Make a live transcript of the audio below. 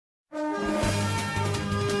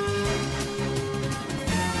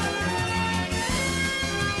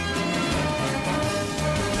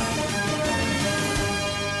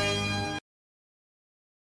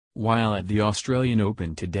While at the Australian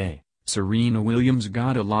Open today, Serena Williams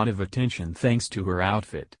got a lot of attention thanks to her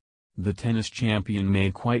outfit. The tennis champion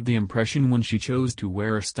made quite the impression when she chose to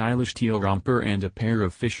wear a stylish teal romper and a pair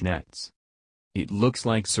of fishnets. It looks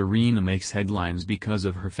like Serena makes headlines because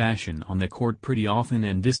of her fashion on the court pretty often,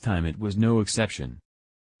 and this time it was no exception.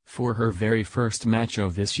 For her very first match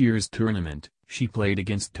of this year's tournament, she played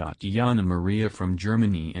against Tatiana Maria from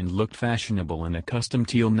Germany and looked fashionable in a custom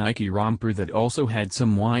teal Nike romper that also had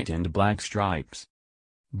some white and black stripes.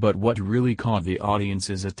 But what really caught the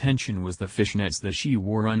audience's attention was the fishnets that she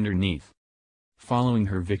wore underneath. Following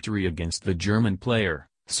her victory against the German player,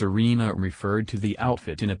 Serena referred to the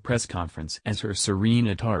outfit in a press conference as her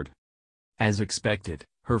Serena tard. As expected,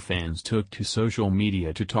 her fans took to social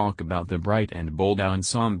media to talk about the bright and bold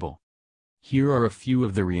ensemble. Here are a few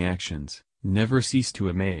of the reactions. Never cease to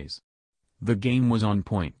amaze. The game was on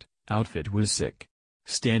point, outfit was sick.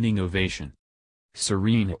 Standing ovation.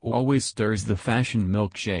 Serena always stirs the fashion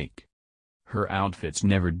milkshake. Her outfits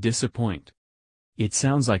never disappoint. It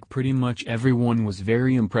sounds like pretty much everyone was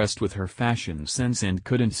very impressed with her fashion sense and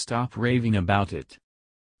couldn't stop raving about it.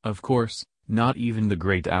 Of course, not even the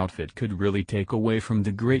great outfit could really take away from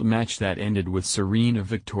the great match that ended with Serena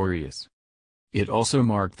victorious. It also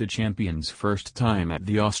marked the champion's first time at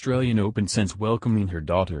the Australian Open since welcoming her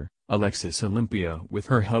daughter, Alexis Olympia, with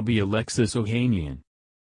her hubby Alexis Ohanian.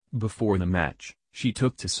 Before the match, she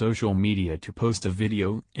took to social media to post a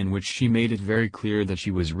video in which she made it very clear that she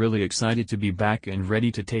was really excited to be back and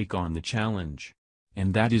ready to take on the challenge.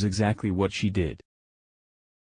 And that is exactly what she did.